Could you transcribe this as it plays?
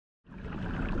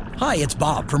Hi, it's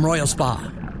Bob from Royal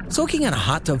Spa. Soaking in a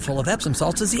hot tub full of Epsom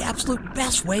salts is the absolute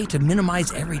best way to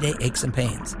minimize everyday aches and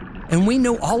pains. And we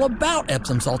know all about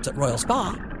Epsom salts at Royal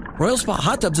Spa. Royal Spa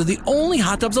hot tubs are the only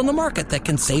hot tubs on the market that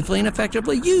can safely and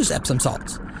effectively use Epsom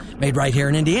salts. Made right here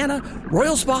in Indiana,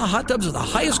 Royal Spa hot tubs are the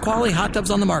highest quality hot tubs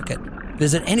on the market.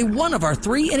 Visit any one of our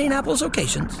 3 Indianapolis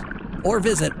locations or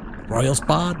visit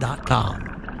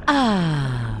royalspa.com.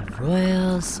 Ah,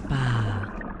 Royal Spa.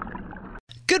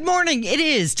 Good morning. It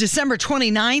is December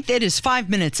 29th. It is 5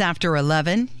 minutes after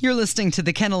 11. You're listening to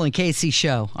the Kendall and Casey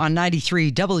Show on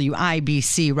 93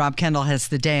 WIBC. Rob Kendall has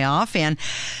the day off, and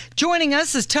joining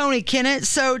us is Tony Kinnett.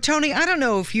 So, Tony, I don't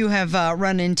know if you have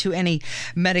run into any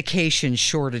medication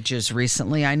shortages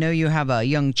recently. I know you have a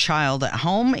young child at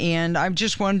home, and I'm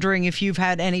just wondering if you've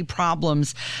had any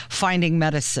problems finding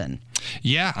medicine.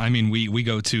 Yeah, I mean, we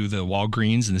go to the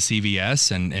Walgreens and the CVS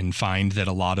and find that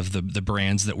a lot of the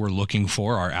brands that we're looking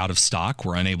for are out of stock.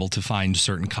 We're unable to find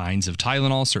certain kinds of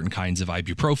Tylenol, certain kinds of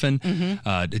ibuprofen.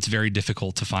 Mm-hmm. It's very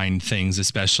difficult to find things,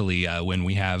 especially when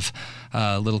we have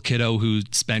a little kiddo who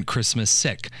spent Christmas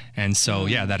sick. And so,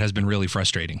 yeah, that has been really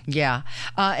frustrating. Yeah,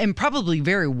 and probably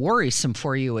very worrisome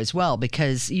for you as well,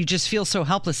 because you just feel so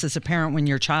helpless as a parent when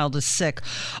your child is sick.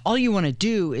 All you want to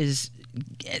do is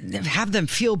have them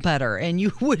feel better, and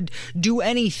you would do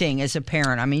anything as a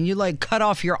parent. I mean, you like cut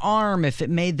off your arm if it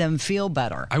made them feel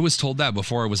better. I was told that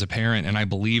before I was a parent, and I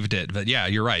believed it. But yeah,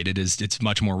 you're right. It's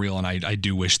much more real, and I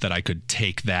do wish that I could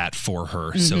take that for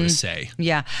her, so to say.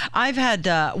 Yeah, I've had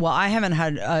I haven't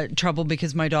had trouble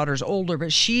because my daughter's older,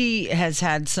 but she has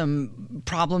had some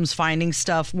problems finding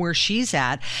stuff where she's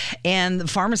at, and the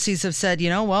pharmacies have said,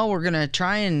 we're going to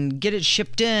try and get it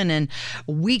shipped in, and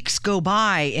weeks go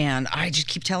by, and I just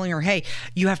keep telling her, hey,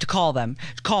 you have to call them.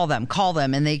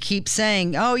 And they keep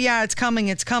saying, oh, yeah, it's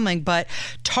coming. But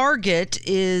Target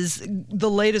is the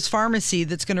latest pharmacy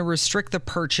that's going to restrict the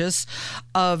purchase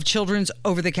of children's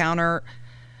over-the-counter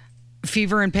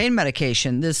fever and pain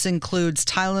medication. This includes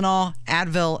Tylenol,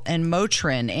 Advil, and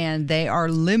Motrin, and they are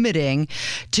limiting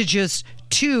to just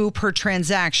 2 per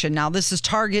transaction. Now, this is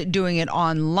Target doing it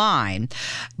online,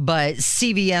 but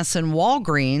CVS and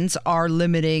Walgreens are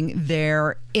limiting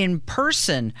their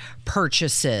in-person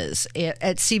purchases.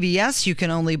 At CVS, you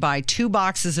can only buy 2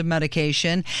 boxes of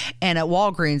medication, and at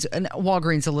Walgreens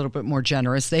a little bit more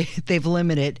generous. They've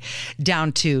limited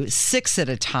down to 6 at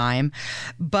a time.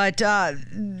 But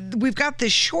we've got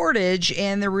this shortage,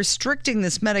 and they're restricting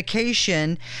this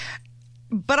medication.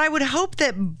 But I would hope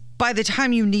that by the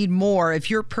time you need more,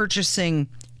 if you're purchasing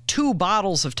 2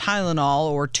 bottles of Tylenol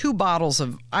or 2 bottles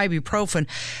of ibuprofen,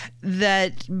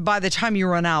 that by the time you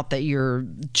run out, that your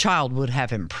child would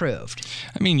have improved.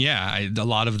 I mean, yeah, a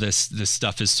lot of this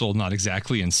stuff is sold not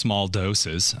exactly in small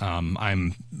doses.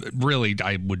 I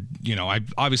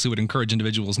obviously would encourage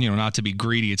individuals, not to be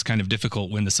greedy. It's kind of difficult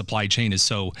when the supply chain is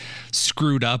so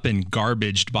screwed up and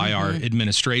garbaged by our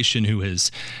administration, who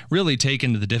has really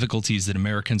taken to the difficulties that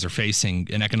Americans are facing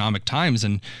in economic times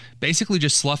and basically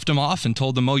just sloughed them off and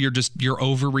told them, oh, you're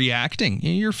overreacting.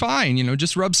 You're fine.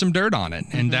 Just rub some dirt on it.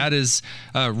 And that is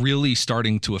really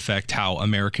starting to affect how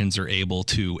Americans are able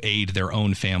to aid their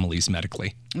own families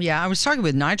medically. Yeah, I was talking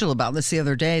with Nigel about this the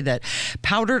other day, that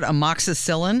powdered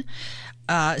amoxicillin,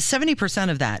 70%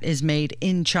 of that is made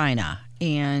in China.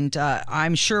 And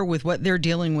I'm sure with what they're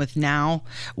dealing with now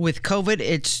with COVID,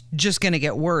 it's just going to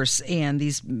get worse. And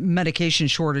these medication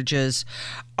shortages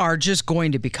are just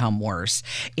going to become worse.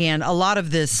 And a lot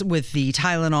of this with the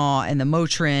Tylenol and the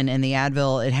Motrin and the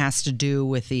Advil, it has to do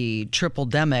with the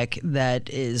triple-demic that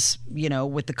is,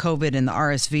 with the COVID and the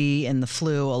RSV and the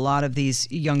flu. A lot of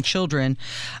these young children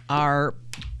are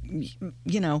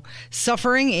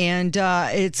suffering, and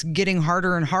it's getting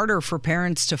harder and harder for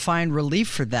parents to find relief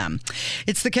for them.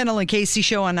 It's the Kendall and Casey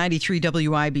Show on 93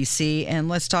 WIBC, and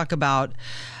let's talk about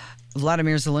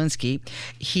Vladimir Zelensky.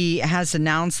 He has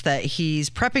announced that he's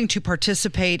prepping to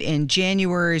participate in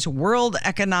January's World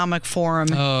Economic Forum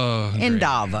in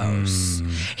Davos.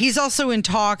 He's also in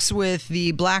talks with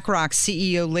the BlackRock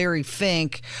CEO Larry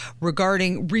Fink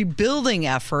regarding rebuilding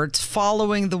efforts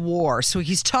following the war. So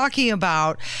he's talking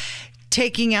about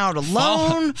taking out a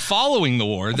loan. Following the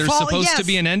war. There's supposed to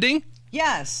be an ending?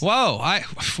 Yes. Whoa.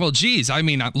 Geez. I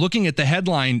mean, I'm looking at the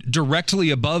headline directly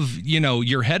above,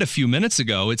 your head a few minutes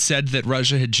ago. It said that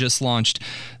Russia had just launched,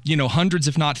 hundreds,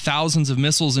 if not thousands of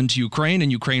missiles into Ukraine,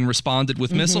 and Ukraine responded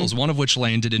with missiles, one of which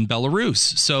landed in Belarus.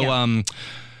 So,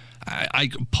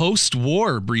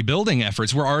 post-war rebuilding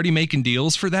efforts. We're already making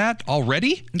deals for that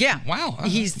already? Yeah. Wow.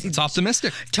 It's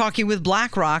optimistic. Talking with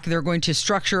BlackRock, they're going to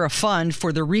structure a fund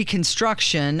for the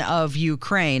reconstruction of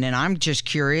Ukraine. And I'm just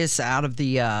curious, out of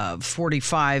the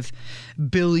 $45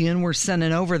 billion we're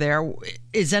sending over there,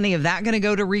 is any of that going to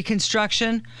go to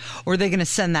reconstruction? Or are they going to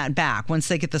send that back once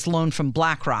they get this loan from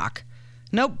BlackRock?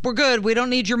 Nope, we're good. We don't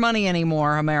need your money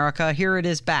anymore, America. Here it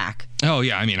is back. Oh,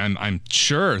 yeah. I mean, I'm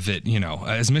sure that,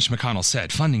 as Mitch McConnell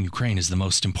said, funding Ukraine is the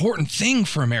most important thing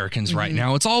for Americans right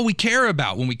now. It's all we care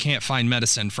about when we can't find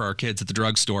medicine for our kids at the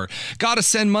drugstore. Got to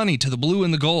send money to the blue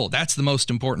and the gold. That's the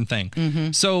most important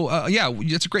thing. So, yeah,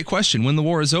 that's a great question. When the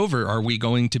war is over, are we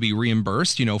going to be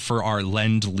reimbursed, for our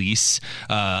lend-lease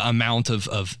amount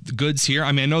of goods here?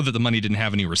 I mean, I know that the money didn't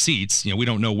have any receipts. We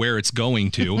don't know where it's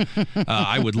going to.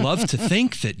 I would love to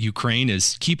think that Ukraine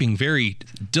is keeping very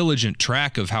diligent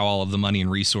track of how all of the money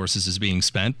and resources is being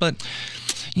spent, but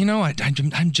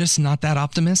I'm just not that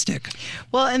optimistic.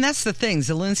 Well, and that's the thing.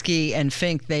 Zelensky and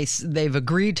Fink, they've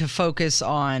agreed to focus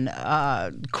on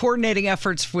coordinating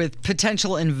efforts with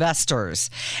potential investors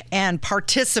and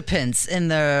participants in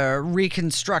the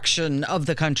reconstruction of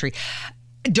the country.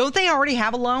 Don't they already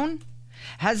have a loan?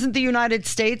 Hasn't the United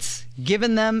States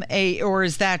given them or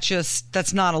is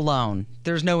that's not a loan?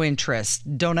 There's no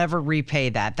interest. Don't ever repay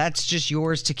that. That's just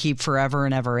yours to keep forever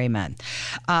and ever. Amen.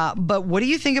 But what do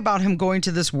you think about him going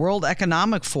to this World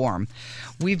Economic Forum?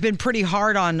 We've been pretty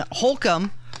hard on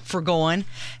Holcomb for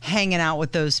hanging out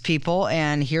with those people.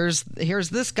 And here's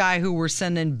this guy who we're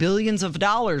sending billions of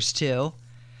dollars to.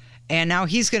 And now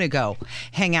he's going to go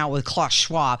hang out with Klaus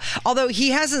Schwab. Although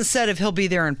he hasn't said if he'll be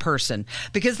there in person,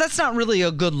 because that's not really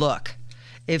a good look.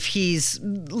 If he's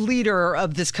leader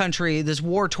of this country, this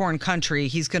war-torn country,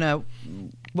 he's going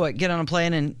to, get on a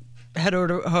plane and head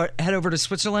over to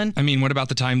Switzerland? I mean, what about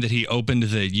the time that he opened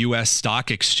the U.S.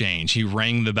 stock exchange? He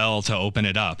rang the bell to open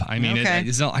it up. I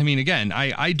mean, again,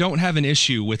 I don't have an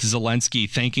issue with Zelensky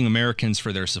thanking Americans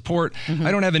for their support.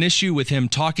 I don't have an issue with him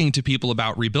talking to people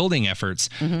about rebuilding efforts.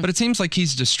 But it seems like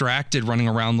he's distracted running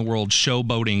around the world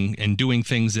showboating and doing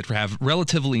things that have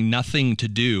relatively nothing to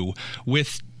do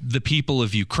with the people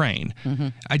of Ukraine.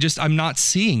 I'm not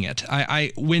seeing it.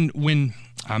 When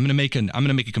I'm going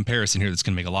to make a comparison here that's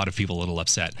going to make a lot of people a little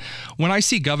upset. When I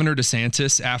see Governor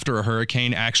DeSantis after a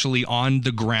hurricane actually on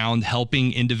the ground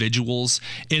helping individuals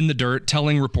in the dirt,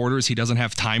 telling reporters he doesn't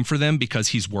have time for them because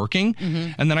he's working,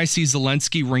 and then I see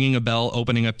Zelensky ringing a bell,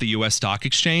 opening up the U.S. stock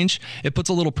exchange, it puts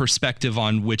a little perspective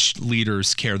on which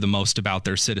leaders care the most about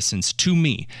their citizens. To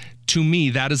me,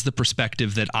 that is the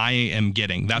perspective that I am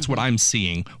getting. That's what I'm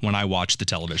seeing when I watch the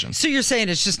television. So you're saying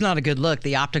it's just not a good look.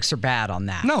 The optics are bad on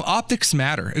that. No, optics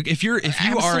matter. If you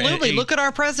absolutely look at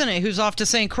our president who's off to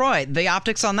St. Croix. The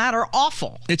optics on that are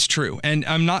awful. It's true, and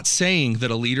I'm not saying that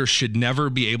a leader should never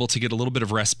be able to get a little bit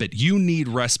of respite. You need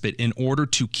respite in order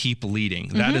to keep leading.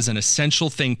 That is an essential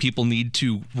thing people need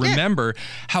to remember.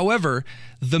 However,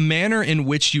 the manner in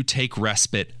which you take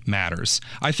respite matters.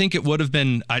 I think it would have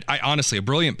been, I honestly, a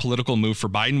brilliant political move for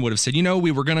Biden would have said,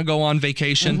 we were going to go on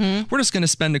vacation. We're just going to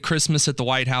spend a Christmas at the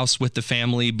White House with the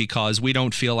family because we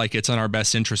don't feel like it's in our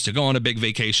best interest to go on a big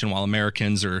vacation while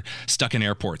Americans are stuck in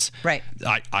airports. Right.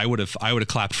 I would have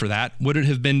clapped for that. Would it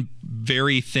have been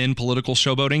very thin political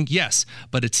showboating? Yes,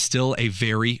 but it's still a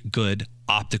very good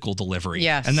optical delivery.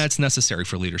 Yes. And that's necessary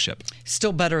for leadership.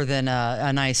 Still better than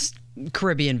a nice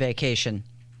Caribbean vacation.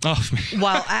 Oh.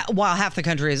 while half the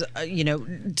country is,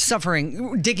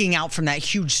 suffering, digging out from that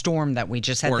huge storm that we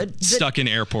just had. Or stuck in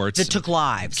airports. That took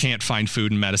lives. Can't find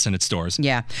food and medicine at stores.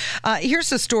 Yeah.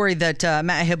 Here's a story that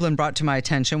Matt Hiblin brought to my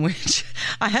attention, which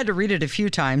I had to read it a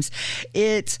few times.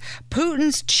 It's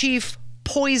Putin's chief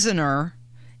poisoner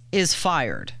is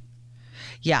fired.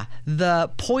 Yeah, the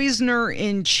poisoner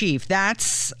in chief.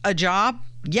 That's a job.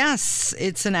 Yes,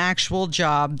 it's an actual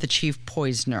job, the chief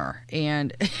poisoner.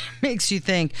 And it makes you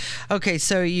think, okay,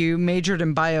 so you majored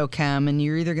in biochem and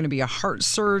you're either going to be a heart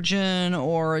surgeon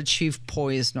or a chief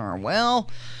poisoner. Well,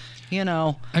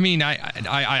 I mean,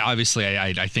 I obviously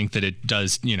think that it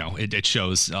does, it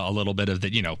shows a little bit of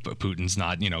that, Putin's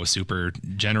not, a super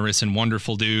generous and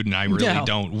wonderful dude. And I really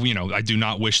don't, I do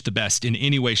not wish the best in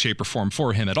any way, shape or form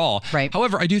for him at all. Right.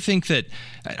 However, I do think that,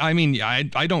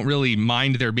 I don't really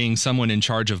mind there being someone in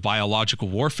charge of biological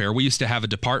warfare. We used to have a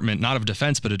department, not of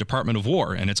defense, but a department of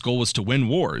war. And its goal was to win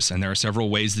wars. And there are several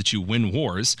ways that you win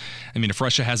wars. I mean, if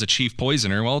Russia has a chief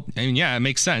poisoner, well, it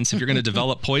makes sense. If you're going to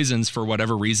develop poisons for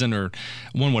whatever reason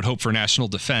one would hope for national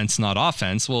defense, not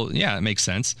offense. Well, yeah, it makes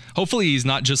sense. Hopefully he's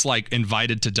not just like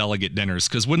invited to delegate dinners,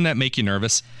 because wouldn't that make you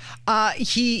nervous?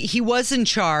 He was in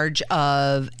charge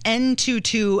of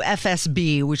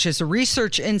N22FSB, which is a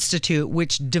research institute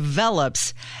which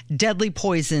develops deadly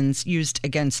poisons used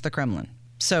against the Kremlin.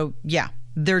 So, yeah.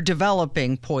 They're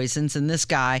developing poisons, and this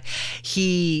guy,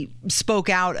 he spoke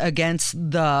out against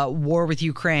the war with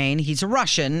Ukraine. He's a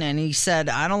Russian, and he said,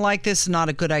 I don't like this, not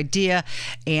a good idea,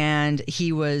 and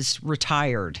he was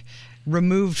retired,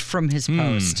 removed from his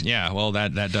post. Yeah, well,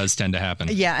 that does tend to happen.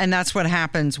 Yeah, and that's what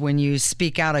happens when you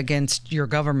speak out against your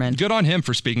government. Good on him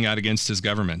for speaking out against his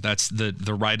government. That's the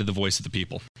right of the voice of the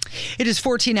people. It is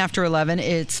 14 after 11.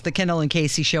 It's the Kendall and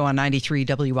Casey Show on 93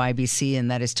 WIBC, and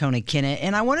that is Tony Kinnett.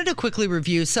 And I wanted to quickly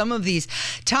review some of these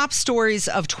top stories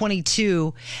of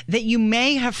 22 that you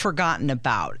may have forgotten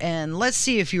about. And let's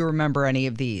see if you remember any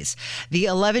of these. The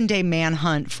 11-day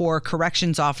manhunt for a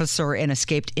corrections officer and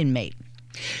escaped inmate.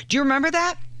 Do you remember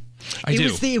that? I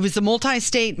do. It was the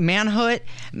multi-state manhunt,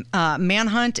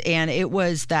 and it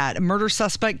was that murder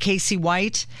suspect, Casey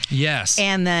White. Yes.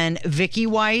 And then Vicky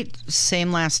White,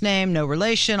 same last name, no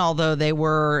relation, although they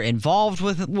were involved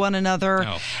with one another.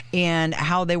 Oh. And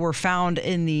how they were found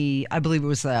in I believe it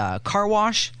was a car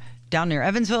wash down near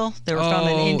Evansville. They were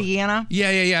found in Indiana.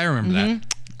 Yeah, I remember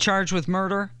that. Charged with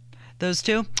murder. Those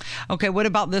two. Okay, what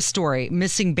about this story?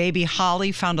 Missing baby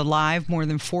Holly found alive more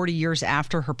than 40 years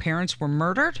after her parents were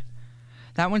murdered.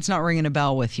 That one's not ringing a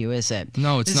bell with you, is it?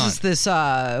 No, it's not. This is this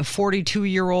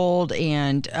 42-year-old,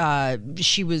 and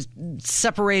she was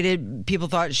separated. People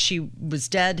thought she was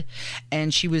dead,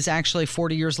 and she was actually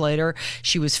 40 years later.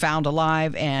 She was found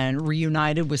alive and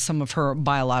reunited with some of her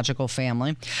biological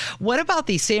family. What about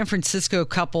the San Francisco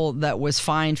couple that was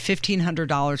fined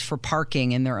 $1,500 for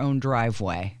parking in their own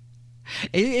driveway?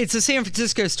 It's a San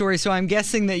Francisco story, so I'm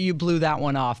guessing that you blew that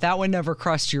one off. That one never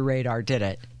crossed your radar, did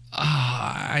it?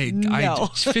 No.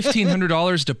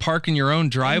 $1,500 to park in your own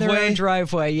driveway? In their own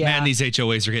driveway, yeah. Man, these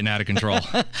HOAs are getting out of control.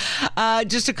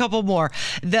 Just a couple more.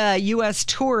 The U.S.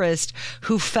 tourist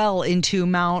who fell into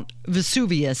Mount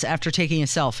Vesuvius after taking a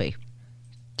selfie.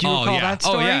 Do you recall that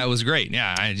story? Oh, yeah, it was great.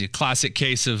 Yeah, a classic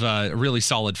case of really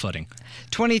solid footing.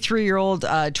 23-year-old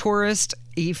tourist.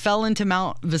 He fell into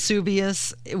Mount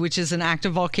Vesuvius, which is an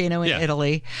active volcano in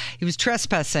Italy. He was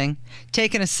trespassing,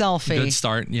 taking a selfie. Good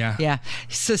start, yeah. Yeah,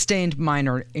 sustained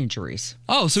minor injuries.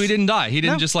 Oh, so he didn't die. He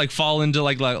didn't just fall into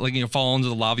fall into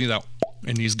the lava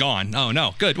and he's gone. Oh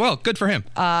no, good. Well, good for him.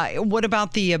 What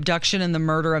about the abduction and the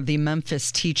murder of the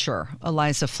Memphis teacher,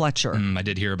 Eliza Fletcher? I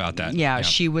did hear about that. Yeah,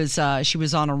 she was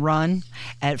on a run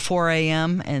at 4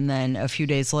 a.m. and then a few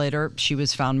days later she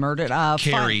was found murdered.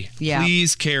 Carry,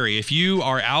 please carry. If you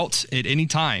are out at any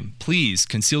time, please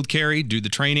concealed carry. Do the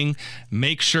training.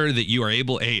 Make sure that you are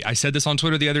able. I said this on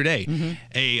Twitter the other day.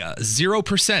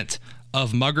 0%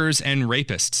 of muggers and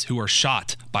rapists who are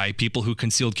shot by people who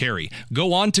concealed carry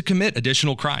go on to commit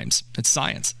additional crimes. It's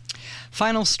science.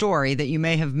 Final story that you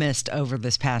may have missed over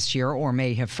this past year, or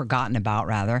may have forgotten about,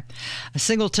 rather. A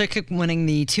single ticket winning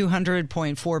the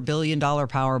 $200.4 billion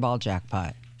Powerball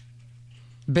jackpot.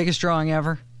 Biggest drawing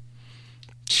ever.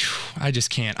 I just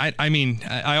can't. I mean,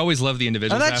 I always love the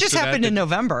individuals. Oh, that just happened in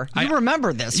November. You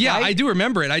remember this, yeah, right? I do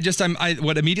remember it.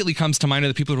 What immediately comes to mind are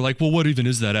the people who are like, well, what even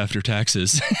is that after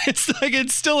taxes?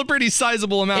 It's still a pretty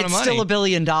sizable amount of money. It's still $1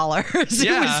 billion. Yeah.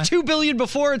 It was $2 billion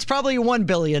before. It's probably $1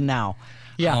 billion now.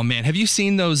 Yeah. Oh man, have you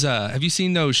seen those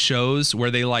shows where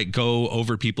they go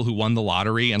over people who won the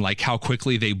lottery and how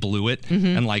quickly they blew it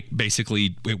and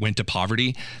basically it went to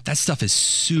poverty? That stuff is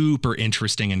super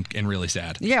interesting and really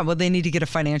sad. Yeah, well, they need to get a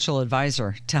financial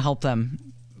advisor to help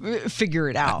them figure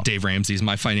it out. Dave Ramsey's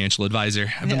my financial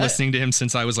advisor. I've been listening to him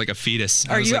since I was a fetus.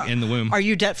 I was in the womb. Are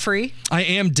you debt free? I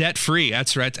am debt free.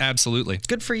 That's right. Absolutely.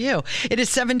 Good for you. It is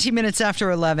 17 minutes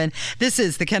after 11. This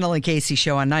is the Kendall and Casey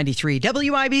Show on 93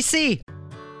 WIBC.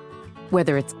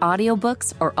 Whether it's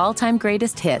audiobooks or all-time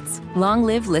greatest hits, long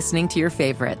live listening to your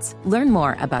favorites. Learn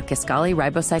more about Kisqali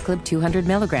Ribociclib 200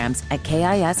 milligrams at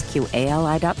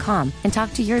KISQALI.com and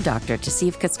talk to your doctor to see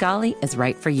if Kisqali is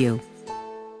right for you.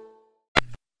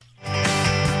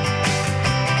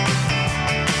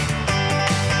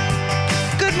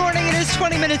 Good morning. It is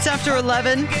 20 minutes after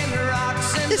 11.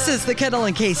 This is the Kendall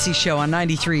and Casey Show on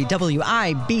 93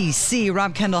 WIBC.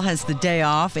 Rob Kendall has the day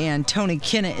off, and Tony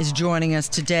Kinnett is joining us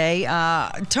today.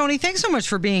 Tony, thanks so much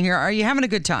for being here. Are you having a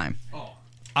good time?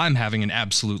 I'm having an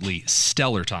absolutely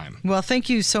stellar time. Well, thank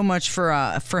you so much for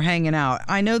hanging out.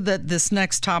 I know that this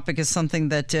next topic is something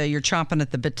that you're chomping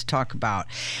at the bit to talk about,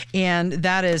 and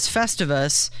that is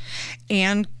Festivus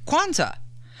and Kwanzaa.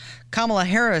 Kamala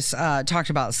Harris talked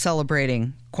about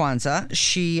celebrating Kwanzaa.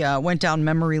 She went down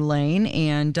memory lane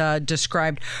and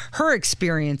described her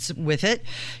experience with it.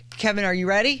 Kevin, are you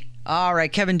ready? All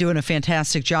right, Kevin doing a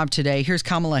fantastic job today. Here's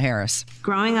Kamala Harris.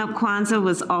 Growing up, Kwanzaa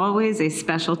was always a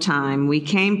special time. We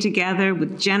came together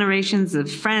with generations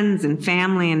of friends and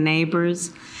family and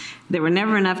neighbors. There were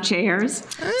never enough chairs,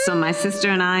 so my sister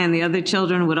and I and the other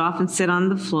children would often sit on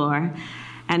the floor,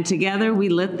 and together we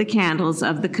lit the candles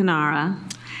of the Kinara,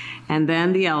 and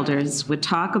then the elders would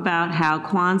talk about how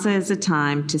Kwanzaa is a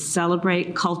time to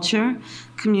celebrate culture,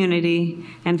 community,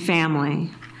 and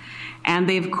family. And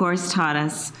they, of course, taught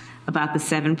us about the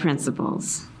 7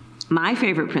 principles. My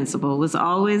favorite principle was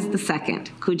always the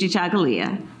second,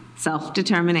 Kujichagulia,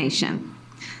 self-determination,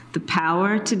 the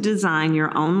power to design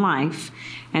your own life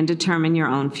and determine your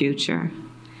own future.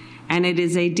 And it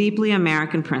is a deeply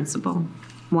American principle,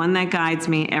 one that guides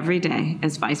me every day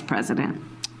as Vice President.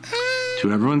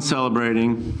 To everyone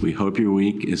celebrating, we hope your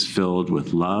week is filled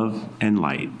with love and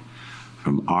light.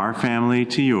 From our family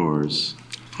to yours,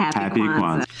 Happy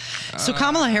Kwanzaa. So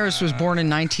Kamala Harris was born in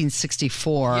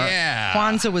 1964. Yeah.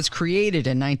 Kwanzaa was created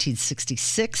in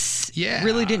 1966. Yeah.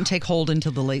 Really didn't take hold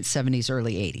until the late 70s,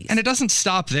 early 80s. And it doesn't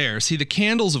stop there. See, the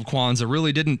candles of Kwanzaa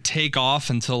really didn't take off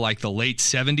until like the late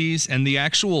 70s, and the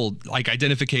actual like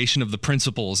identification of the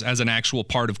principles as an actual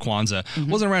part of Kwanzaa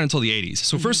wasn't around until the 80s.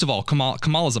 So first of all,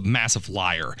 Kamala's a massive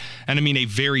liar, and I mean a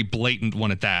very blatant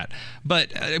one at that.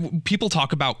 But people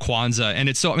talk about Kwanzaa, and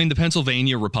it's so, I mean, the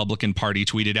Pennsylvania Republican Party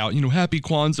tweeted out, Happy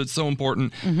Kwanzaa, it's so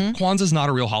important. Kwanzaa's not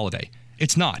a real holiday.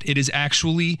 It's not. It is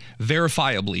actually,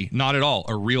 verifiably, not at all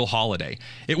a real holiday.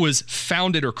 It was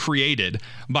founded or created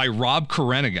by Rob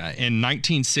Karenga in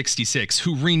 1966,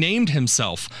 who renamed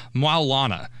himself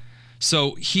Maulana.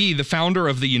 So he, the founder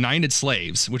of the United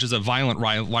Slaves, which is a violent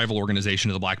rival organization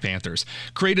of the Black Panthers,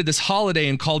 created this holiday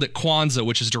and called it Kwanzaa,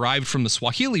 which is derived from the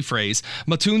Swahili phrase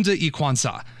Matunda y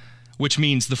Kwanzaa, which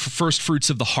means the first fruits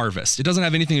of the harvest. It doesn't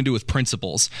have anything to do with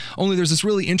principles. Only there's this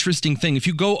really interesting thing. If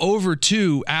you go over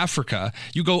to Africa,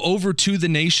 you go over to the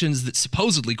nations that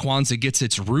supposedly Kwanzaa gets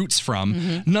its roots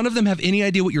from, none of them have any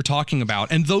idea what you're talking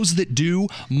about. And those that do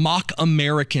mock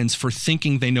Americans for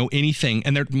thinking they know anything,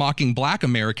 and they're mocking Black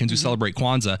Americans who celebrate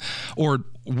Kwanzaa, or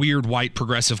weird white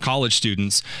progressive college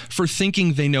students for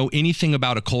thinking they know anything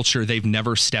about a culture they've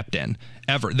never stepped in,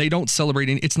 ever. They don't celebrate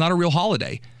it's not a real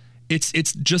holiday.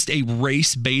 It's just a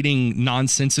race-baiting,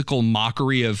 nonsensical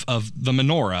mockery of the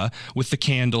menorah with the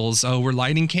candles. Oh, we're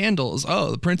lighting candles.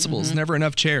 Oh, the principles, never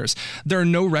enough chairs. There are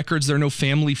no records. There are no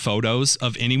family photos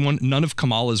of anyone. None of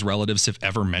Kamala's relatives have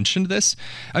ever mentioned this.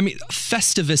 I mean,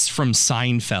 Festivus from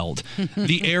Seinfeld,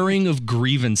 the airing of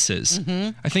grievances,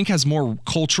 I think has more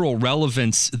cultural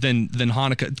relevance than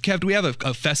Hanukkah. Kev, do we have a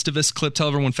Festivus clip? Tell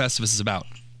everyone what Festivus is about.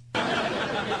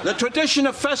 The tradition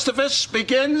of Festivus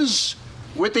begins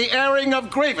with the airing of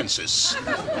grievances.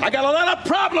 I got a lot of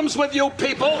problems with you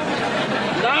people.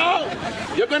 Now,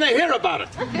 you're going to hear about it.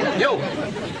 You,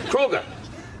 Kroger,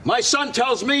 my son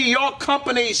tells me your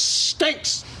company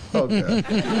stinks. Okay.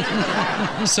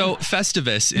 So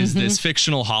Festivus is this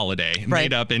fictional holiday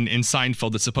made up in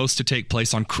Seinfeld that's supposed to take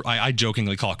place on, I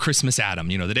jokingly call it Christmas Adam,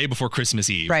 the day before Christmas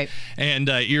Eve. Right. And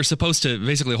you're supposed to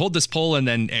basically hold this pole and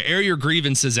then air your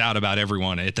grievances out about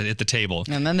everyone at the table.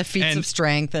 And then the feats of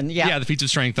strength and Yeah, the feats of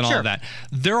strength and all of that.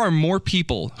 There are more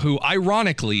people who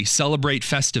ironically celebrate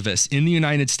Festivus in the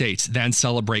United States than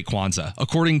celebrate Kwanzaa,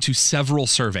 according to several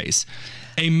surveys.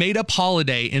 A made-up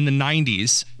holiday in the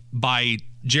 90s by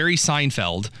Jerry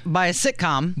Seinfeld by a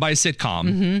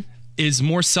sitcom is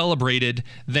more celebrated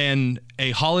than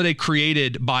a holiday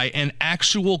created by an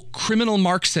actual criminal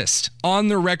Marxist on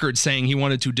the record saying he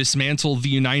wanted to dismantle the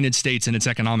United States and its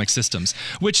economic systems,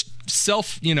 which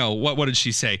what did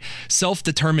she say?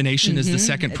 Self-determination is the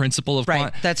second principle of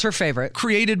Right. That's her favorite.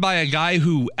 Created by a guy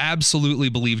who absolutely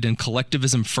believed in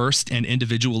collectivism first and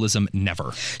individualism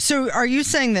never. So are you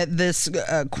saying that this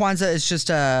Kwanzaa is just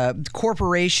a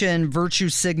corporation virtue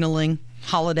signaling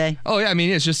holiday? Oh yeah, I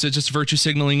mean it's just virtue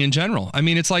signaling in general. I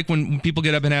mean it's like when people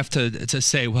get up and have to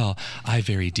say, well, I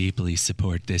very deeply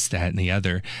support this, that, and the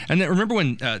other. And then remember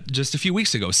when just a few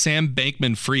weeks ago, Sam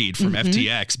Bankman-Fried from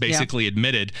FTX basically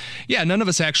admitted, none of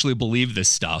us actually believe this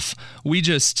stuff. We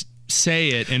just say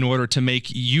it in order to make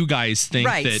you guys think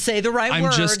that say the right I'm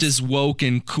words. just as woke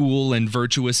and cool and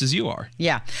virtuous as you are.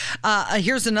 Yeah.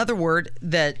 Here's another word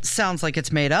that sounds like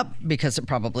it's made up, because it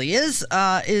probably is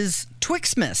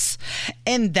Twixmas,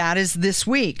 and that is this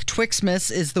week.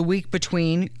 Twixmas is the week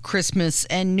between Christmas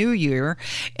and New Year,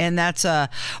 and that's a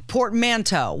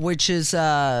portmanteau, which is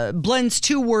blends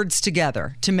two words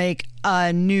together to make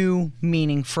a new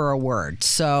meaning for a word.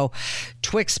 So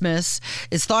Twixmas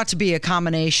is thought to be a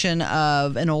combination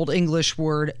of an Old English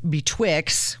word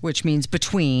betwixt, which means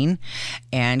between,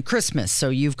 and Christmas. So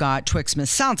you've got Twixmas.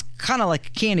 Sounds kind of like a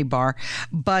candy bar,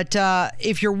 but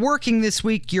if you're working this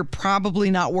week, you're probably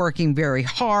not working very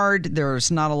hard. There's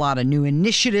not a lot of new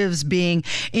initiatives being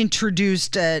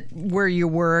introduced at where you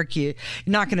work. You're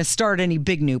not going to start any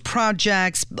big new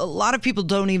projects. A lot of people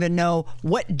don't even know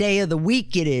what day of the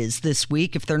week it is this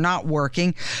week if they're not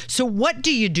working. So what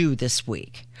do you do this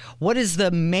week? What is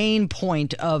the main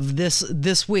point of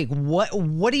this week?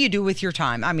 What do you do with your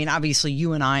time? I mean, obviously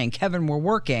you and I and Kevin were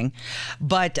working,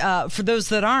 but for those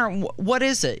that aren't, what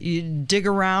is it? You dig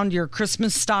around your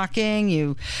Christmas stocking,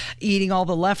 you eating all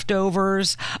the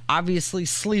leftovers, obviously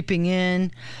sleeping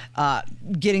in,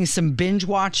 getting some binge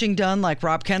watching done like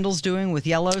Rob Kendall's doing with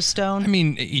Yellowstone. I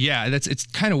mean, yeah, it's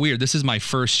kind of weird. This is my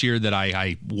first year that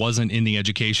I wasn't in the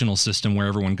educational system where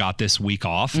everyone got this week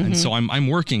off, and so I'm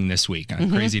working this week.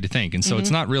 Crazy to think, and so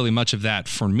it's not really much of that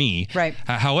for me. Right.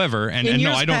 However, and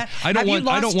no, I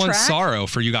don't want sorrow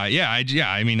for you guys.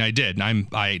 I mean, I did.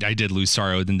 I did lose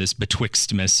sorrow in this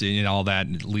betwixtmas and all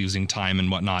that, losing time and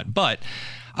whatnot, but.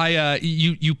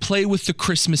 You play with the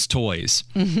Christmas toys.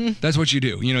 That's what you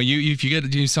do. You know, if you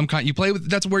get some kind, you play with.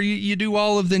 That's where you do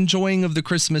all of the enjoying of the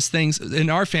Christmas things. In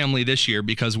our family this year,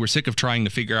 because we're sick of trying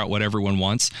to figure out what everyone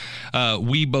wants,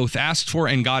 we both asked for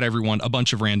and got everyone a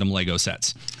bunch of random Lego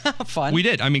sets. Fun. We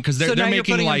did. I mean, because they're now making you're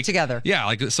putting like them together. Yeah,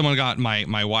 like someone got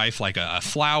my wife like a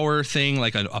flower thing,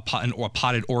 like a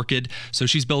potted orchid. So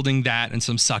she's building that and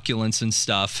some succulents and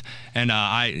stuff. And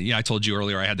I told you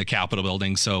earlier I had the Capitol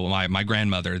building. So my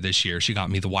grandmother this year, she got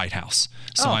me the White House.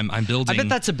 So I'm building. I bet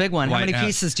that's a big one. How many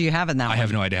pieces do you have in that one? I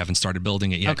have no idea. I haven't started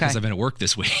building it yet because I've been at work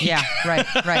this week. Yeah, right.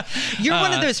 You're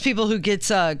one of those people who gets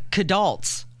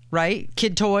kidults. Right?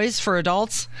 Kid toys for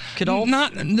adults? Kidults?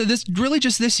 Not this, really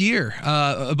just this year.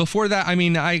 Before that, I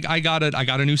mean, I got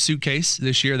a new suitcase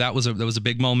this year. That was a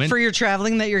big moment. For your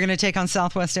traveling that you're going to take on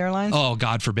Southwest Airlines? Oh,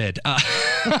 God forbid.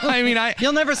 I mean,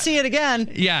 you'll never see it again.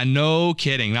 Yeah, no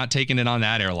kidding. Not taking it on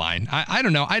that airline. I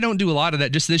don't know. I don't do a lot of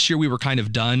that. Just this year we were kind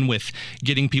of done with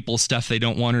getting people stuff they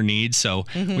don't want or need. So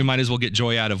we might as well get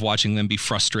joy out of watching them be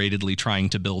frustratedly trying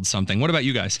to build something. What about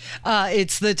you guys?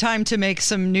 It's the time to make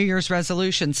some New Year's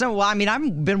resolutions. So, I mean,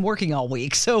 I've been working all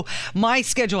week, so my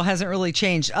schedule hasn't really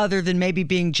changed other than maybe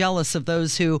being jealous of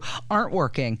those who aren't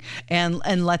working and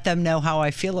let them know how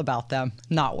I feel about them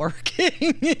not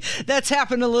working. That's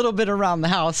happened a little bit around the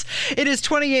house. It is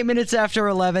 28 minutes after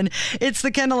 11. It's the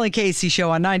Kendall and Casey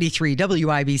Show on 93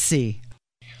 WIBC.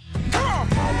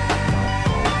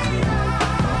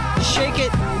 Shake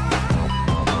it.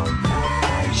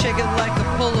 Shake it like a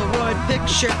Polaroid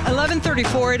picture.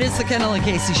 11:34. It is the Kendall and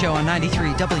Casey Show on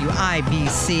 93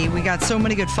 WIBC. We got so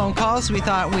many good phone calls. We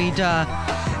thought we'd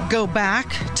go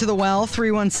back to the well.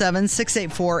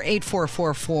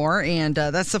 317-684-8444. And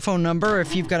that's the phone number.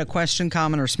 If you've got a question,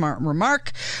 comment, or smart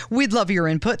remark, we'd love your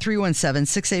input.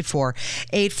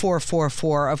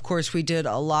 317-684-8444. Of course, we did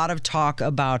a lot of talk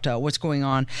about what's going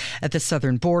on at the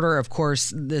southern border. Of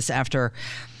course, this after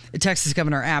Texas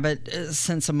Governor Abbott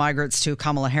sent some migrants to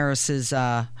Kamala Harris's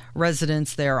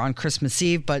residence there on Christmas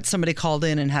Eve, but somebody called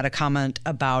in and had a comment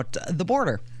about the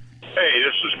border. Hey,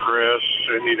 this is Chris,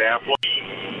 Indianapolis.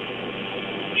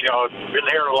 You know, I've been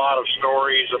hearing a lot of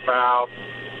stories about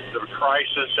the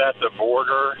crisis at the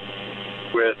border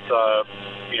with,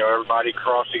 everybody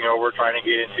crossing over trying to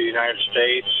get into the United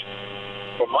States.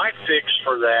 Well, my fix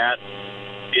for that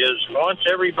is once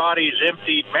everybody's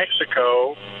emptied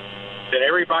Mexico, then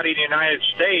everybody in the United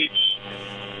States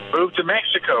move to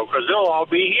Mexico because they'll all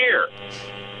be here.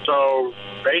 So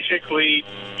basically,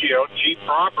 cheap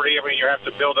property. I mean, you have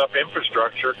to build up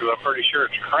infrastructure because I'm pretty sure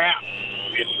it's crap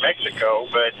in Mexico.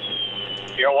 But,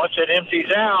 once it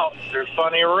empties out, there's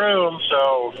plenty of room.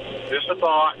 So just a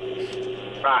thought.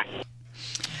 Bye.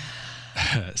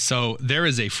 So there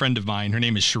is a friend of mine. Her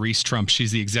name is Sharice Trump.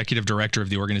 She's the executive director of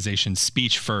the organization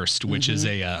Speech First, which is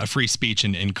a free speech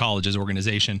in colleges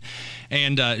organization.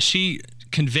 And she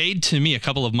conveyed to me a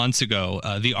couple of months ago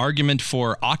the argument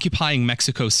for occupying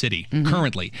Mexico City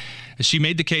currently. She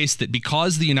made the case that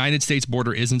because the United States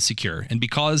border isn't secure and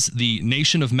because the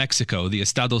nation of Mexico, the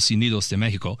Estados Unidos de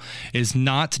Mexico, is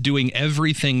not doing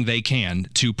everything they can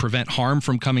to prevent harm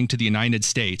from coming to the United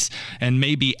States and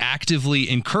may be actively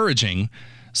encouraging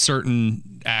certain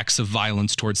acts of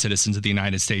violence towards citizens of the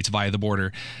United States via the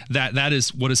border, that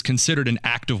is what is considered an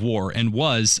act of war and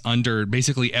was under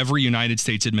basically every United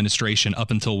States administration up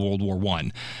until World War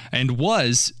I, and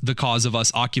was the cause of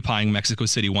us occupying Mexico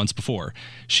City once before.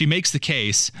 She makes the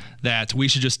case that we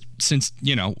should just, since,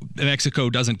 Mexico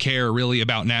doesn't care really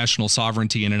about national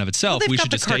sovereignty in and of itself, we should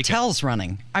just take it. They've got the cartels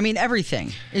running. I mean,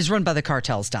 everything is run by the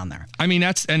cartels down there. I mean,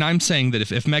 and I'm saying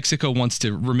that if Mexico wants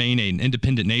to remain an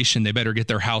independent nation, they better get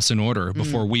their house in order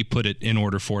before we put it in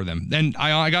order for them. And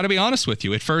I got to be honest with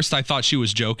you. At first, I thought she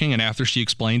was joking, and after she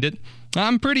explained it,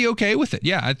 I'm pretty okay with it.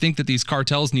 Yeah, I think that these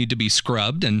cartels need to be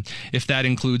scrubbed, and if that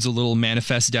includes a little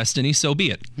manifest destiny, so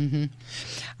be it. Mm-hmm.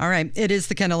 All right. It is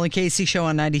the Kendall and Casey Show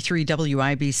on 93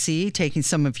 WIBC, taking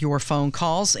some of your phone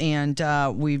calls. And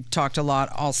we've talked a lot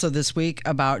also this week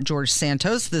about George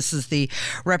Santos. This is the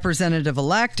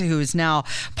representative-elect who is now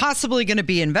possibly going to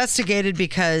be investigated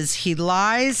because he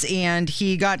lies, and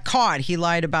he got caught. He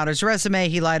lied about his resume.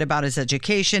 He lied about his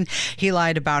education. He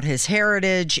lied about his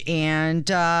heritage. And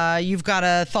you've got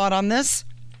a thought on this?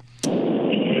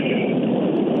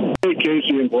 Hey,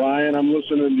 Casey and Brian, I'm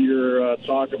listening to your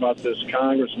talk about this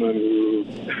congressman who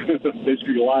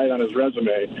basically lied on his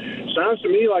resume. Sounds to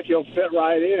me like he'll fit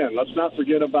right in. Let's not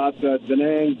forget about Da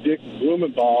Nang Dick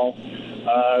Blumenthal,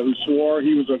 who swore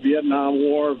he was a Vietnam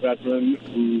War veteran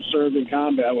who served in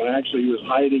combat when actually he was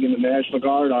hiding in the National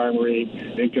Guard Armory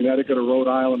in Connecticut or Rhode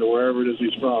Island or wherever it is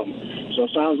he's from. So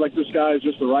it sounds like this guy is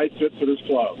just the right fit for this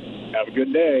club. Have a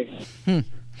good day.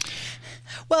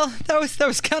 Well, that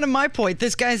was kind of my point.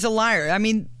 This guy's a liar. I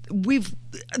mean,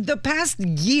 the past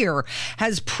year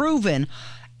has proven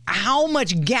how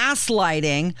much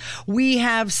gaslighting we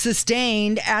have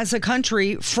sustained as a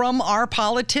country from our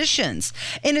politicians.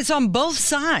 And it's on both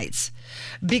sides.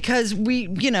 Because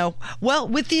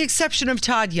with the exception of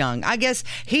Todd Young, I guess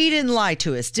he didn't lie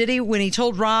to us, did he? When he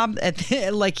told Rob,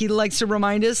 like he likes to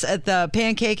remind us at the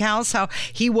Pancake House, how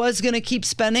he was going to keep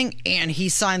spending, and he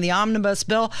signed the omnibus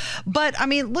bill. But, I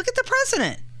mean, look at the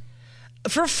president.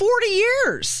 For 40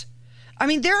 years. I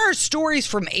mean, there are stories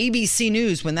from ABC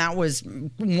News when that was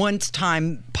once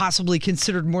time possibly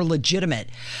considered more legitimate.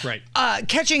 Right.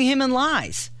 Catching him in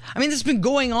lies. I mean, this has been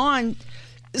going on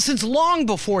since long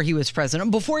before he was president,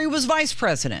 before he was vice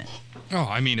president. Oh,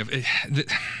 I mean,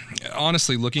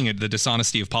 honestly, looking at the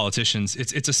dishonesty of politicians,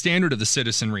 it's a standard of the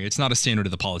citizenry. It's not a standard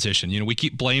of the politician. We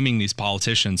keep blaming these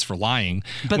politicians for lying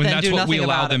when that's what we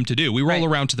allow them to do. We roll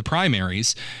around to the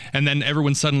primaries, and then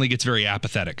everyone suddenly gets very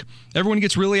apathetic. Everyone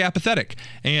gets really apathetic.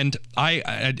 And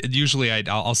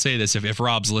I'll say this, if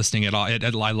Rob's listening at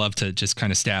all, I love to just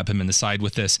kind of stab him in the side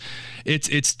with this.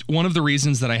 It's one of the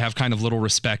reasons that I have kind of little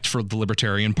respect for the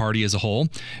Libertarian Party as a whole,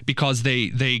 because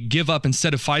they give up,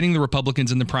 instead of fighting the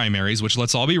Republicans in the primaries, which,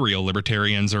 let's all be real,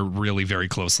 Libertarians are really very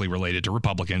closely related to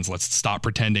Republicans. Let's stop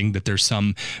pretending that there's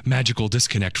some magical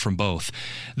disconnect from both.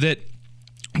 That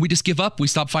we just give up. We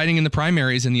stop fighting in the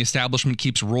primaries, and the establishment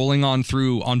keeps rolling on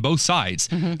through on both sides.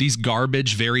 Mm-hmm. These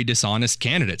garbage, very dishonest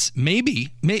candidates. Maybe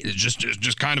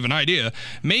just kind of an idea.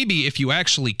 Maybe if you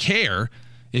actually care,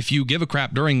 if you give a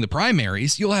crap during the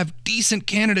primaries, you'll have decent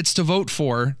candidates to vote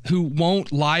for who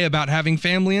won't lie about having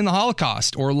family in the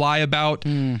Holocaust or lie about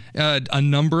a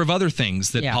number of other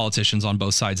things that politicians on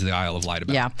both sides of the aisle have lied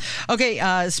about. Yeah.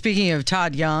 Okay, speaking of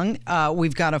Todd Young,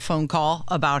 we've got a phone call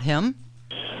about him.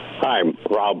 Hi,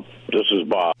 Rob. This is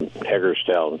Bob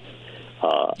Hagerstown.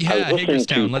 I was listening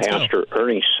to Pastor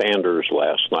Ernie Sanders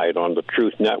last night on the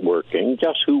Truth Network, and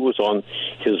guess who was on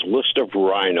his list of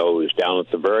rhinos down at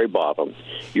the very bottom?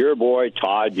 Your boy,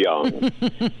 Todd Young.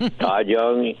 Todd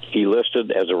Young, he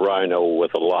listed as a rhino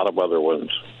with a lot of other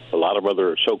ones, a lot of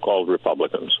other so-called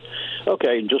Republicans.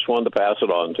 Okay, just wanted to pass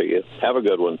it on to you. Have a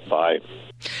good one. Bye.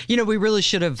 We really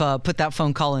should have put that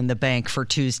phone call in the bank for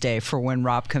Tuesday for when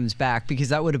Rob comes back, because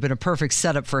that would have been a perfect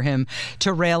setup for him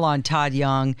to rail on Todd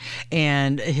Young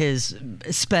and his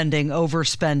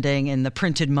overspending, and the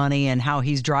printed money and how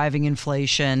he's driving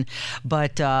inflation.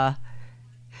 But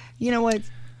you know what?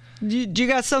 Do you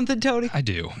got something, Tony? I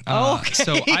do. Okay.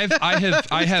 So I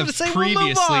have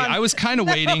previously. I was kind of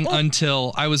waiting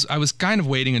until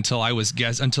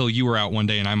until you were out one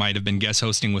day, and I might have been guest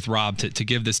hosting with Rob to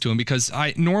give this to him, because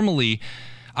I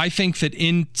think that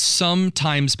in some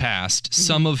times past,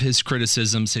 some of his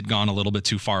criticisms had gone a little bit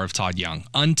too far of Todd Young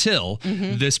until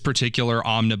this particular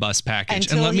omnibus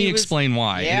package. And let me explain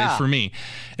why. For me,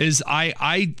 is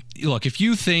look, if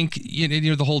you think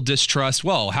the whole distrust,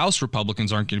 well, House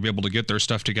Republicans aren't going to be able to get their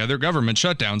stuff together, government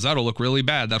shutdowns, that'll look really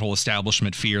bad, that whole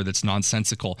establishment fear that's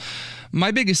nonsensical.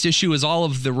 My biggest issue is all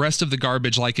of the rest of the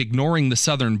garbage, like ignoring the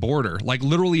southern border, like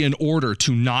literally an order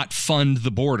to not fund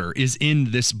the border is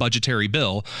in this budgetary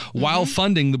bill while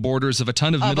funding the borders of a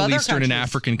ton of Middle Eastern and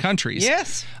African countries.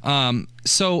 Yes.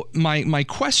 So my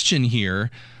question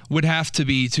here would have to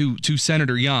be to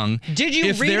Senator Young. Did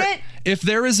you read it? If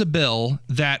there is a bill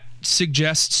that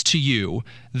suggests to you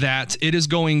that it is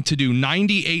going to do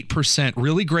 98%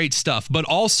 really great stuff, but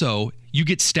also you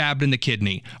get stabbed in the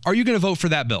kidney, are you going to vote for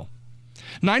that bill?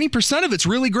 90% of it's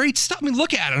really great stuff. I mean,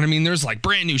 look at it. I mean, there's like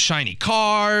brand new shiny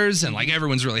cars and like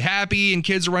everyone's really happy and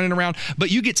kids are running around,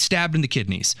 but you get stabbed in the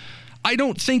kidneys. I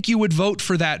don't think you would vote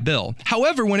for that bill.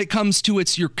 However, when it comes to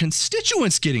your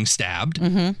constituents getting stabbed,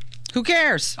 who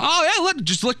cares? Oh, yeah,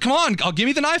 look, come on. Give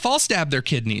me the knife. I'll stab their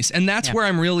kidneys. And that's where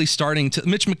I'm really starting to.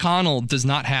 Mitch McConnell does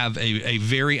not have a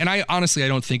very, and I honestly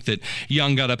don't think that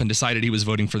Young got up and decided he was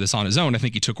voting for this on his own. I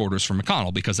think he took orders from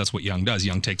McConnell because that's what Young does.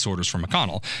 Young takes orders from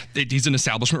McConnell. He's an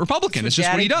establishment Republican. It's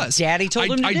just what he does. Daddy told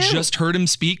him to do. I just heard him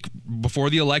speak before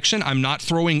the election. I'm not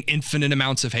throwing infinite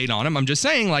amounts of hate on him. I'm just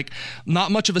saying, like, not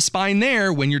much of a spine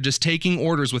there when you're just taking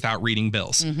orders without reading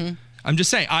bills. I'm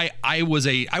just saying, I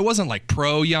wasn't like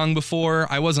pro Young before.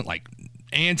 I wasn't like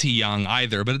anti Young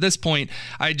either. But at this point,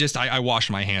 I washed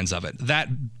my hands of it. That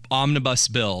omnibus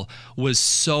bill was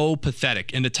so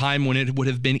pathetic in a time when it would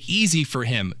have been easy for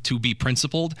him to be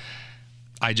principled.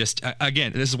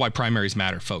 Again, this is why primaries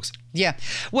matter, folks. Yeah.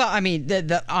 Well, I mean,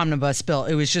 the omnibus bill,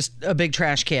 it was just a big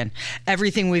trash can.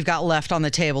 Everything we've got left on the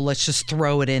table, let's just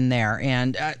throw it in there.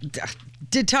 And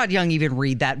did Todd Young even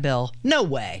read that bill? No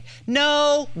way.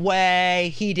 No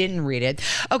way. He didn't read it.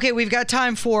 Okay, we've got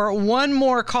time for one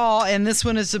more call, and this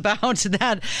one is about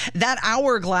that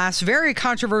hourglass, very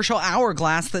controversial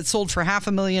hourglass that sold for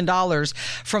 $500,000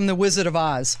 from the Wizard of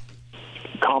Oz.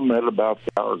 Comment about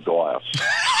the hourglass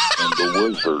and the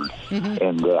wizard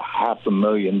and the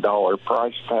 $500,000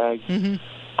 price tag.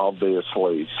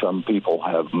 Obviously, some people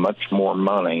have much more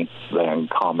money than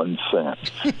common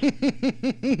sense.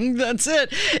 That's it.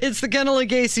 It's the Kendall and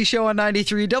Casey Show on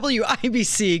 93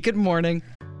 WIBC. Good morning.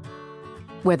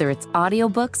 Whether it's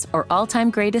audiobooks or all-time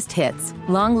greatest hits,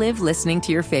 long live listening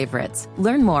to your favorites.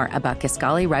 Learn more about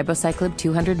Kisqali Ribociclib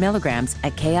 200 milligrams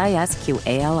at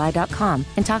KISQALI.com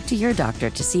and talk to your doctor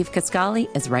to see if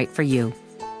Kisqali is right for you.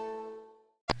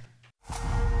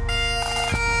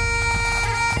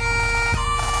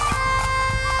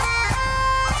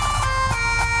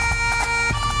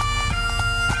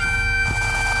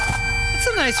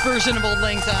 Nice version of Old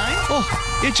Lang Syne.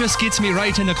 Oh, it just gets me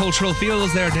right in the cultural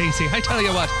feels there, Daisy. I tell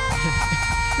you what.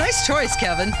 Nice choice,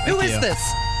 Kevin. Who is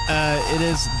this? It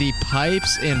is the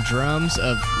pipes and drums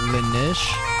of Linish.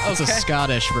 It's a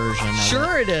Scottish version of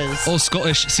Sure it is. Oh,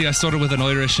 Scottish. See, I started with an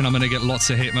Irish and I'm going to get lots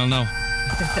of hate mail now.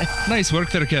 Nice work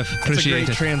there, Kev. Appreciate it. It's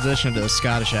a great transition to a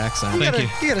Scottish accent. Thank you.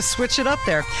 You got to switch it up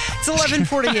there. It's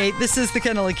 11:48. This is the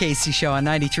Kendall and Casey Show on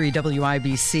 93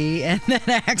 WIBC, and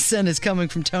that accent is coming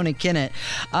from Tony Kinnett.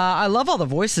 I love all the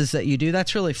voices that you do.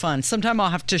 That's really fun. Sometime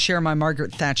I'll have to share my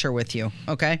Margaret Thatcher with you,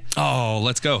 okay? Oh,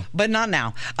 let's go. But not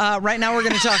now. Right now we're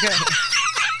going to talk...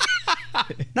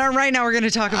 Right now we're going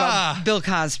to talk about Bill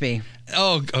Cosby.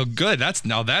 Oh, good. That's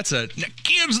a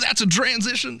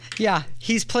transition. Yeah,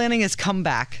 he's planning his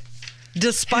comeback.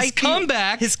 Despite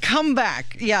his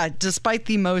comeback. Yeah, despite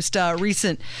the most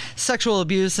recent sexual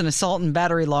abuse and assault and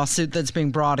battery lawsuit that's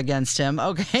being brought against him.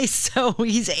 Okay, so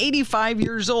he's 85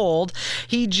 years old.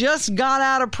 He just got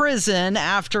out of prison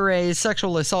after a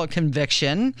sexual assault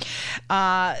conviction.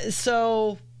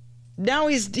 So now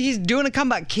he's doing a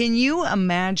comeback. Can you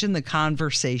imagine the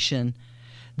conversation?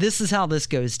 This is how this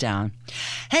goes down.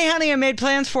 Hey, honey, I made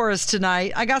plans for us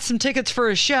tonight. I got some tickets for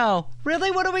a show. Really?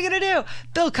 What are we going to do?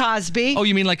 Bill Cosby. Oh,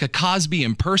 you mean like a Cosby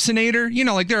impersonator? You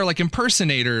know, like there are like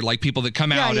impersonator, like people that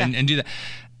come out and do that.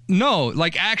 No,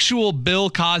 like actual Bill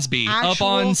Cosby up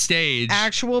on stage.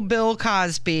 Actual Bill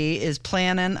Cosby is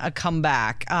planning a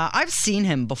comeback. I've seen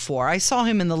him before. I saw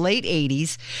him in the late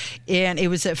 80s, and it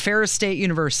was at Ferris State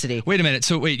University. Wait a minute.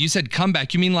 So wait, you said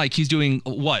comeback. You mean like he's doing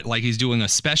what? Like he's doing a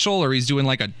special or he's doing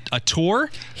like a tour?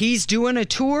 He's doing a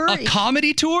tour. A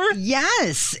comedy tour?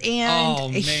 Yes.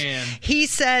 And man. He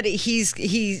said he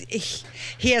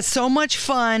has so much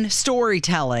fun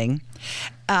storytelling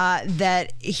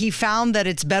that he found that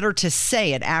it's better to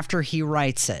say it after he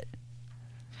writes it.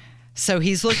 So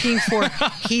he's looking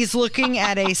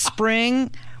at a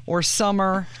spring or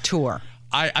summer tour.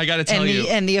 I got to tell you.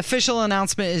 And the official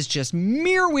announcement is just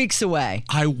mere weeks away.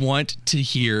 I want to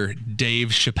hear Dave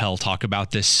Chappelle talk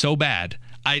about this so bad.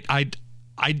 I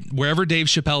wherever Dave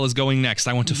Chappelle is going next,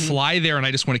 I want to fly there, and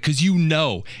I just want to, because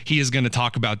he is going to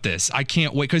talk about this. I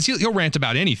can't wait, because he'll rant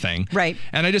about anything. Right.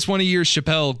 And I just want to hear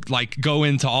Chappelle go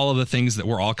into all of the things that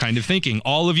we're all kind of thinking.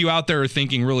 All of you out there are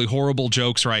thinking really horrible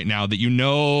jokes right now that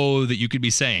that you could be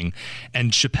saying,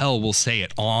 and Chappelle will say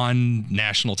it on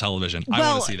national television. I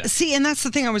want to see that. See, and that's the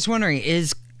thing I was wondering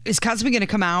is Cosby going to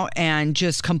come out and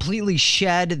just completely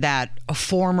shed that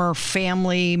former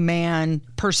family man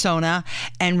persona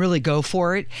and really go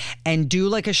for it and do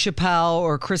like a Chappelle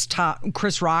or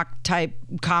Chris Rock type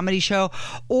comedy show?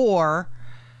 Or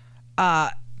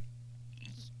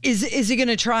is he going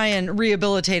to try and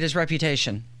rehabilitate his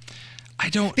reputation? I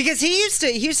don't, because he used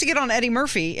to get on Eddie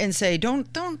Murphy and say,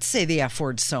 don't say the F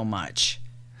word so much.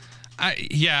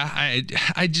 I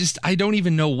don't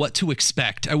even know what to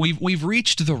expect. We've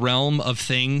reached the realm of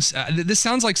things. This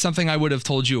sounds like something I would have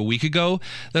told you a week ago.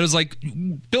 That was like,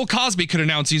 Bill Cosby could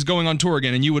announce he's going on tour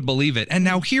again, and you would believe it. And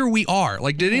now here we are.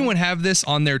 Like, did anyone have this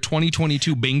on their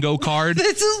 2022 bingo card?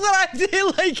 This is what I feel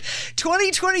like.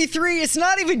 2023. It's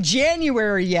not even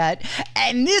January yet,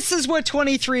 and this is what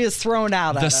 23 is thrown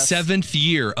out at us. The 7th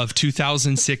year of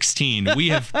 2016.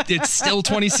 It's still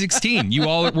 2016.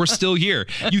 We're still here.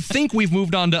 You think we've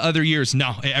moved on to other years?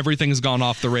 No, everything's gone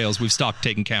off the rails. We've stopped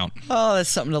taking count. Oh, that's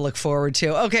something to look forward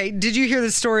to. Okay, did you hear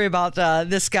the story about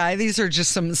this guy? These are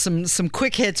just some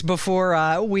quick hits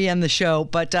before we end the show.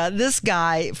 But this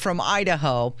guy from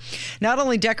Idaho not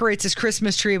only decorates his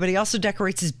Christmas tree, but he also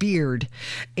decorates his beard.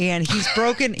 And he's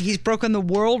broken the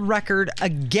world record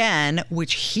again,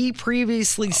 which he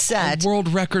previously set. A world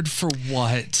record for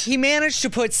what? He managed to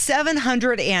put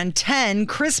 710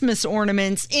 Christmas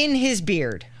ornaments in his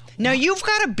beard. Now, you've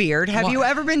got a beard. Have you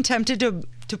ever been tempted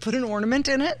to put an ornament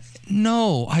in it?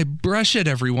 No, I brush it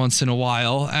every once in a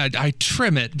while. I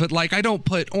trim it, but I don't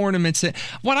put ornaments in.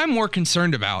 What I'm more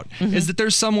concerned about is that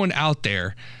there's someone out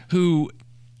there who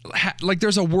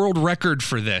there's a world record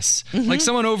for this. Like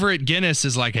someone over at Guinness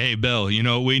is like, hey, Bill, you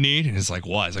know what we need? And it's like,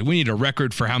 what? It's like, we need a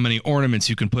record for how many ornaments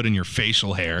you can put in your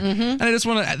facial hair. And I just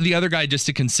want the other guy just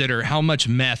to consider how much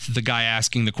meth the guy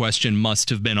asking the question must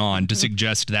have been on to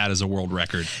suggest that as a world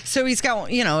record. So he's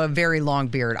got, a very long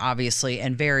beard, obviously,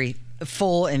 and very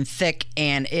full and thick,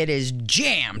 and it is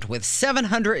jammed with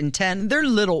 710. They're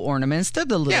little ornaments. They're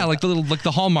the little, like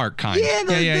the Hallmark kind. Yeah,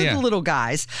 they're the little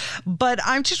guys. But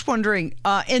I'm just wondering,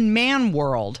 in man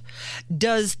world,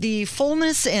 does the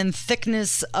fullness and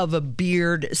thickness of a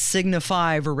beard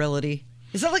signify virility?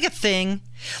 Is that like a thing?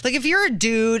 Like if you're a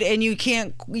dude and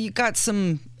you got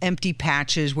some empty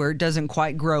patches where it doesn't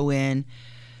quite grow in,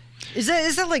 is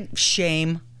that like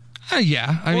shame?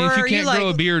 Yeah. I mean, if you can't grow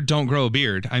a beard, don't grow a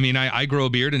beard. I mean, I grow a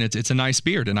beard, and it's a nice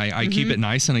beard, and I keep it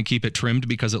nice, and I keep it trimmed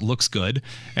because it looks good.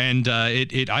 And I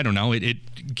don't know, it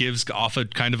gives off a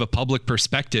kind of a public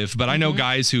perspective. But I know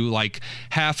guys who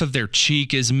half of their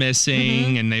cheek is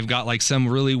missing, and they've got some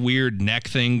really weird neck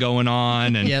thing going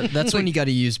on. And yeah, that's when you got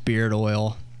to use beard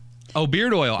oil. Oh,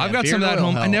 beard oil. Yeah, I've got some of that at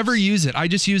home. Helps. I never use it. I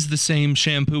just use the same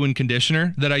shampoo and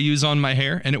conditioner that I use on my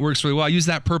hair, and it works really well. I use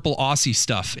that purple Aussie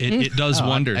stuff. It does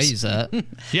wonders. I use that.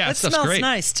 Yeah, it smells great.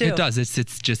 Nice, too. It does.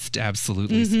 It's just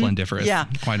absolutely splendiferous,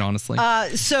 quite honestly.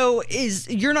 So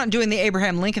you're not doing the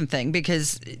Abraham Lincoln thing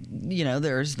because,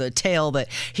 there's the tale that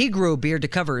he grew a beard to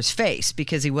cover his face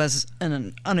because he was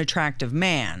an unattractive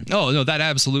man. Oh, no, that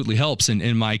absolutely helps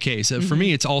in my case. For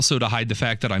me, it's also to hide the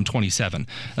fact that I'm 27.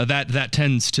 That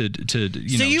tends to shrug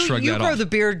that off. You grow the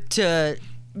beard to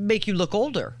make you look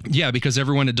older. Yeah, because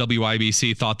everyone at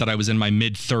WIBC thought that I was in my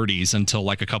mid-30s until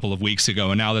a couple of weeks ago,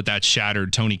 and now that's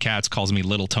shattered, Tony Katz calls me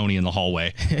Little Tony in the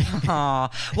hallway. Well,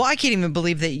 I can't even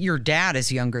believe that your dad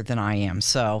is younger than I am,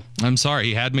 so... I'm sorry,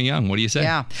 he had me young. What do you say?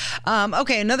 Yeah.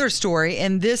 Okay, another story,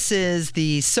 and this is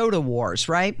the soda wars,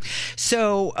 right?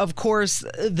 So, of course,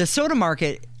 the soda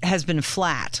market has been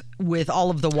flat with all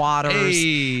of the waters.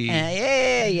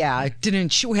 Hey,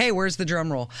 where's the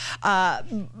drum roll?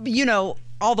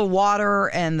 All the water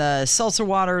and the seltzer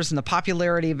waters and the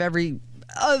popularity of every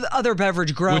other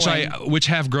beverage growing. Which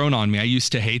have grown on me. I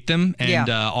used to hate them, and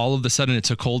all of a sudden it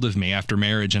took hold of me after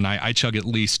marriage, and I chug at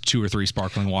least 2 or 3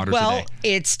 sparkling waters a day. Well,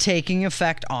 it's taking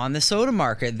effect on the soda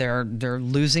market. They're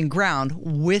losing ground,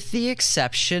 with the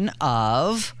exception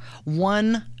of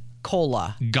one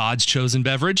cola. God's chosen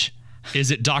beverage?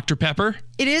 Is it Dr. Pepper?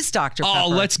 It is Dr. Pepper. Oh,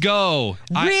 let's go.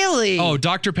 Really?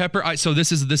 Dr. Pepper. So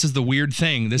this is the weird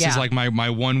thing. This is like my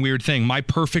one weird thing. My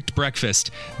perfect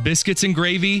breakfast: biscuits and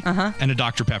gravy and a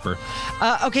Dr. Pepper.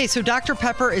 Okay, so Dr.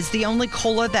 Pepper is the only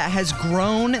cola that has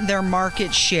grown their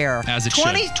market share. As it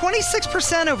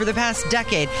 26% over the past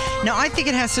decade. Now, I think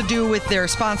it has to do with their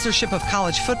sponsorship of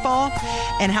college football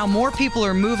and how more people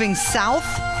are moving south.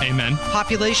 Amen.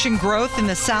 Population growth in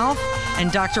the South,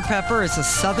 and Dr. Pepper is a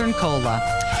Southern cola.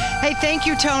 Hey, thank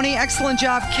you, Tony. Excellent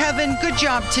job. Kevin, good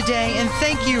job today, and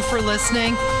thank you for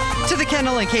listening to the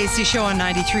Kendall and Casey Show on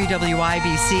 93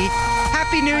 WIBC.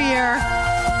 Happy New Year.